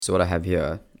So what I have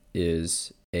here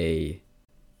is a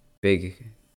big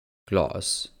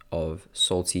glass of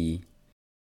salty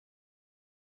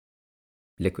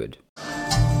liquid.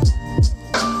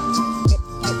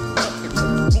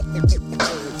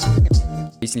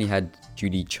 Recently had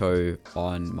Judy Cho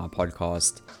on my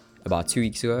podcast about 2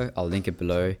 weeks ago. I'll link it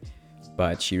below,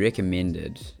 but she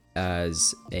recommended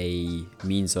as a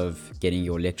means of getting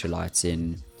your electrolytes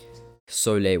in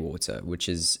Soleil water, which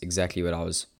is exactly what I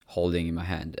was holding in my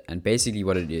hand. And basically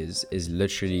what it is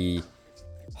literally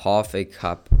half a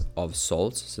cup of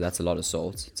salt. So that's a lot of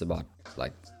salt. It's about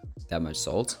like that much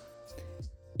salt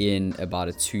in about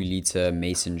a 2 liter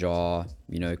mason jar,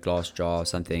 glass jar,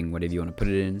 something, whatever you want to put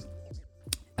it in.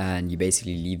 And you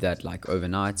basically leave that like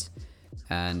overnight,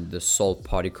 and the salt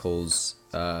particles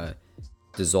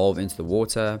dissolve into the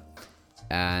water.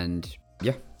 And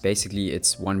yeah, basically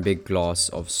it's one big glass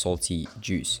of salty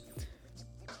juice.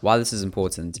 Why this is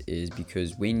important is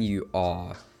because when you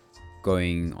are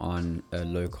going on a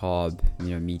low carb,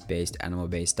 meat-based,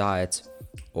 animal-based diet,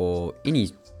 or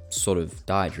any sort of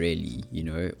diet really,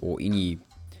 or any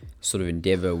sort of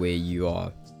endeavor where you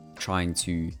are trying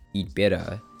to eat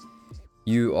better,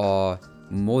 you are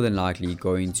more than likely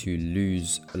going to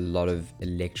lose a lot of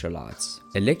electrolytes.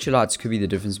 Electrolytes could be the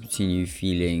difference between you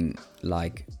feeling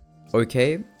like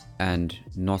okay and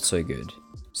not so good.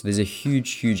 So there's a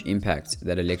huge impact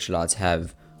that electrolytes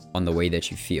have on the way that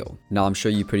you feel. Now, I'm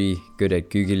sure you're pretty good at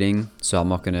Googling, so I'm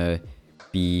not going to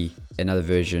be another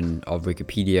version of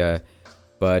Wikipedia,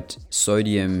 but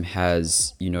sodium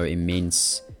has,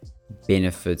 immense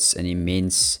benefits and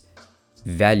immense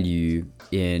value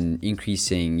in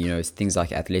increasing, things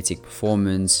like athletic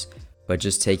performance, but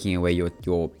just taking away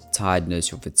your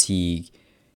tiredness, your fatigue,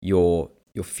 your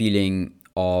feeling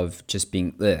of just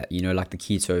being, like the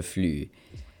keto flu.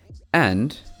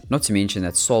 And not to mention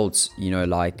that salt,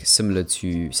 like similar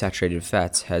to saturated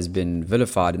fat, has been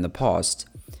vilified in the past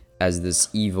as this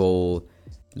evil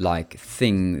like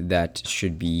thing that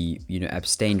should be,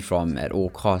 abstained from at all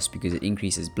costs because it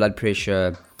increases blood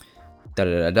pressure,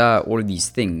 all of these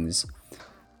things.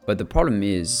 But the problem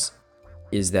is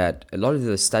that a lot of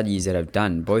the studies that I've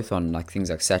done, both on like things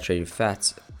like saturated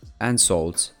fat and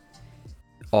salt,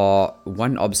 are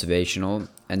one, observational,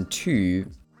 and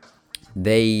two,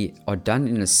 they are done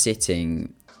in a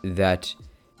setting that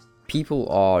people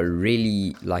are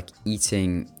really like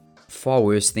eating far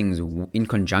worse things in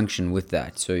conjunction with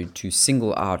that. So to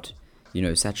single out,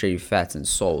 saturated fat and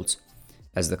salt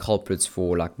as the culprits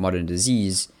for like modern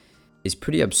disease is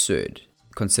pretty absurd,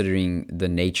 considering the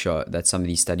nature that some of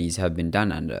these studies have been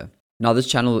done under. Now, this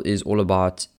channel is all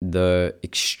about the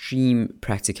extreme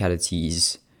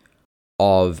practicalities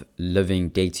of living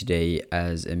day to day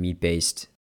as a meat-based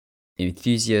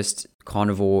enthusiast,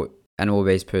 carnivore,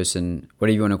 animal-based person,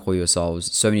 whatever you want to call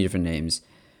yourselves, so many different names.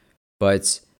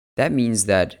 But that means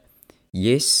that,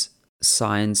 yes,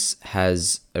 science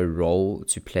has a role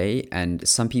to play, and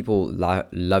some people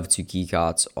love to geek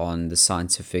out on the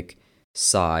scientific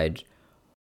side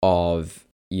of,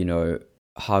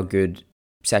 how good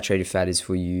saturated fat is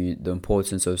for you, the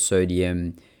importance of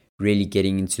sodium, really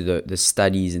getting into the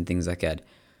studies and things like that.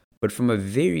 But from a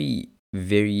very,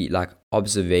 very like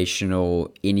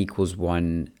observational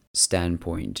N=1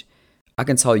 standpoint, I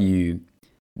can tell you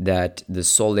that the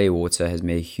Soleil water has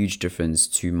made a huge difference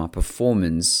to my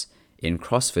performance in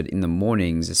CrossFit in the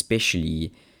mornings,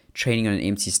 especially training on an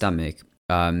empty stomach.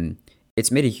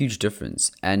 It's made a huge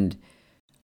difference, and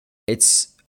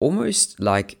it's almost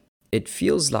like, it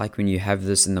feels like when you have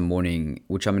this in the morning,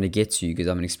 which I'm going to get to because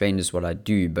I'm going to explain just what I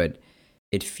do, but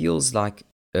it feels like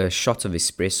a shot of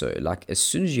espresso. Like as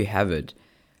soon as you have it,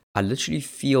 I literally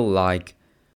feel like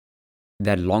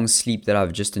that long sleep that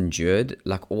I've just endured,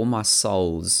 like all my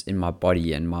cells in my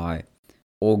body and my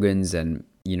organs and,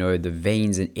 the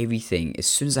veins and everything, as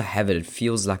soon as I have it, it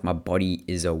feels like my body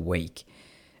is awake.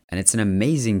 And it's an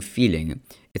amazing feeling.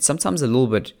 It's sometimes a little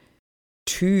bit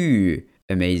too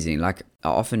amazing. Like I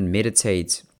often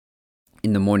meditate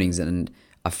in the mornings, and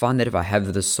I find that if I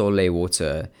have the Soleil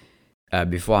water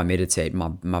before I meditate,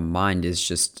 my mind is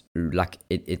just like,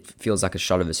 it feels like a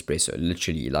shot of espresso,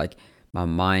 literally. Like my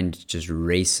mind just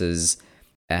races,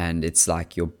 and it's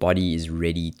like your body is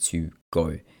ready to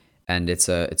go. And it's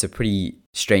a pretty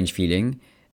strange feeling,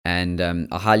 and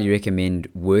I highly recommend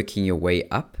working your way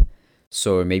up.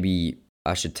 So maybe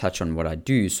I should touch on what I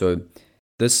do. So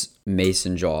this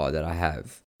mason jar that I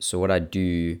have, so what I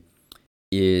do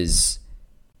is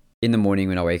in the morning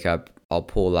when I wake up, I'll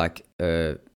pour like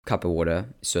a cup of water,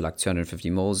 so like 250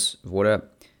 mils of water,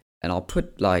 and I'll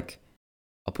put like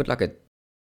a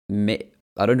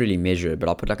I don't really measure it, but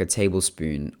I'll put like a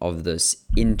tablespoon of this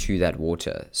into that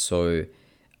water. So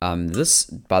this,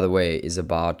 by the way, is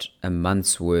about a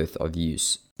month's worth of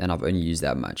use, and I've only used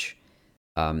that much.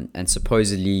 And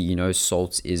supposedly,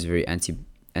 salt is very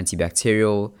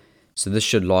antibacterial. So this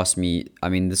should last me. I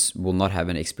mean, this will not have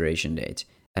an expiration date,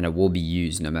 and it will be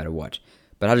used no matter what.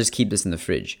 But I'll just keep this in the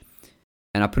fridge.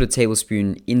 And I put a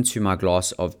tablespoon into my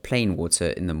glass of plain water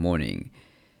in the morning,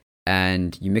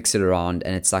 and you mix it around,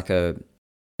 and it's like a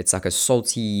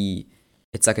sweet,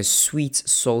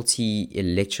 salty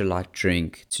electrolyte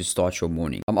drink to start your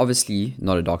morning. I'm obviously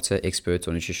not a doctor, expert,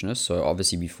 or nutritionist, so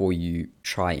obviously before you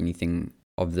try anything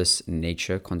of this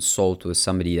nature, consult with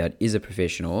somebody that is a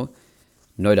professional,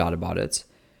 no doubt about it.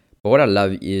 But what I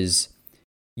love is,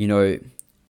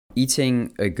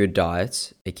 eating a good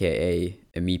diet, aka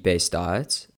a meat-based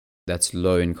diet that's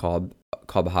low in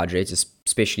carbohydrates,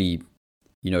 especially,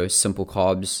 simple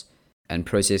carbs and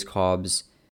processed carbs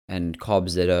and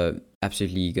carbs that are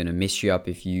absolutely going to mess you up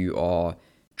if you are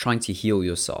trying to heal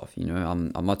yourself.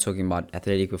 I'm not talking about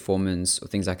athletic performance or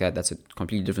things like that. That's a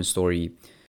completely different story.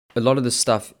 A lot of this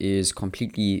stuff is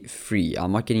completely free.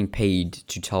 I'm not getting paid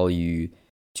to tell you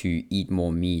to eat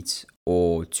more meat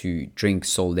or to drink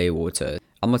Solday water.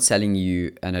 I'm not selling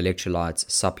you an electrolyte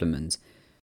supplement.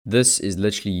 This is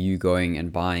literally you going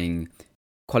and buying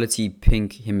quality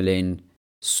pink Himalayan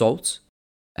salt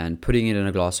and putting it in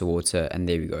a glass of water, and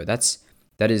there we go.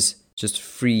 That is just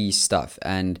free stuff.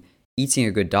 And eating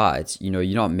a good diet, you're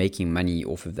not making money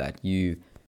off of that.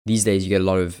 These days you get a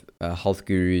lot of health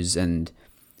gurus and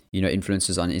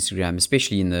influencers on Instagram,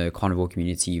 especially in the carnivore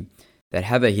community, that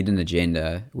have a hidden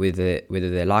agenda, whether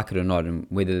they like it or not, and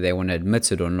whether they want to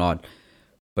admit it or not,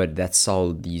 but that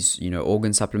sell these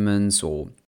organ supplements or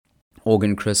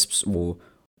organ crisps or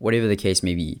whatever the case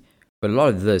may be. But a lot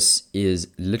of this is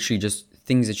literally just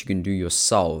things that you can do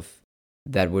yourself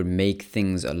that would make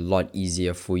things a lot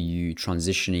easier for you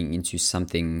transitioning into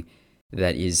something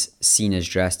that is seen as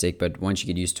drastic, but once you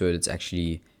get used to it, it's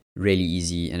actually really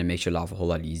easy and it makes your life a whole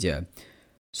lot easier.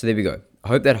 So there we go. I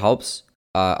hope that helps.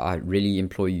 I really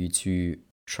implore you to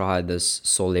try this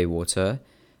Solay water.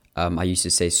 I used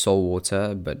to say Sol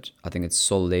water, but I think it's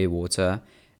Solay water.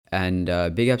 And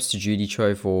big ups to Judy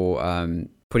Cho for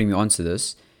putting me onto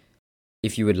this.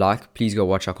 If you would like, please go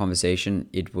watch our conversation.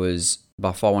 It was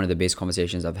by far one of the best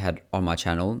conversations I've had on my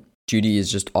channel. Judy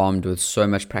is just armed with so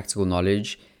much practical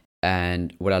knowledge.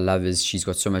 And what I love is she's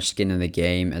got so much skin in the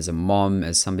game as a mom,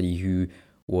 as somebody who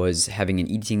was having an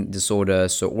eating disorder.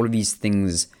 So all of these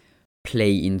things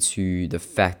play into the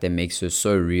fact that makes her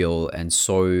so real and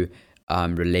so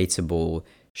relatable.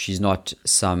 She's not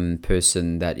some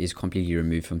person that is completely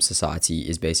removed from society,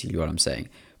 is basically what I'm saying.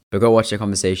 But go watch the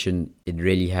conversation. It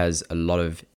really has a lot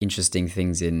of interesting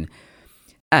things in.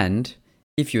 And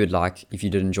if you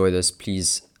did enjoy this,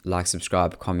 please like,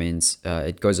 subscribe, comment.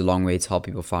 It goes a long way to help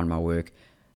people find my work.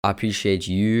 I appreciate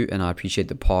you and I appreciate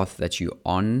the path that you're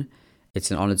on.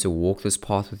 It's an honor to walk this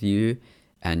path with you,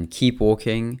 and keep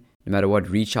walking. No matter what,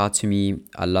 reach out to me.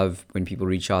 I love when people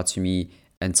reach out to me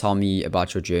and tell me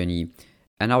about your journey.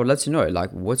 And I would love to know,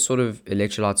 what sort of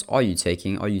electrolytes are you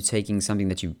taking? Are you taking something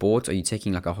that you bought? Are you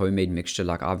taking like a homemade mixture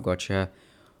like I've got here?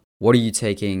 What are you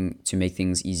taking to make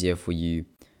things easier for you?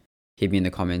 Hit me in the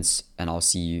comments and I'll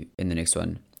see you in the next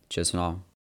one. Cheers for now.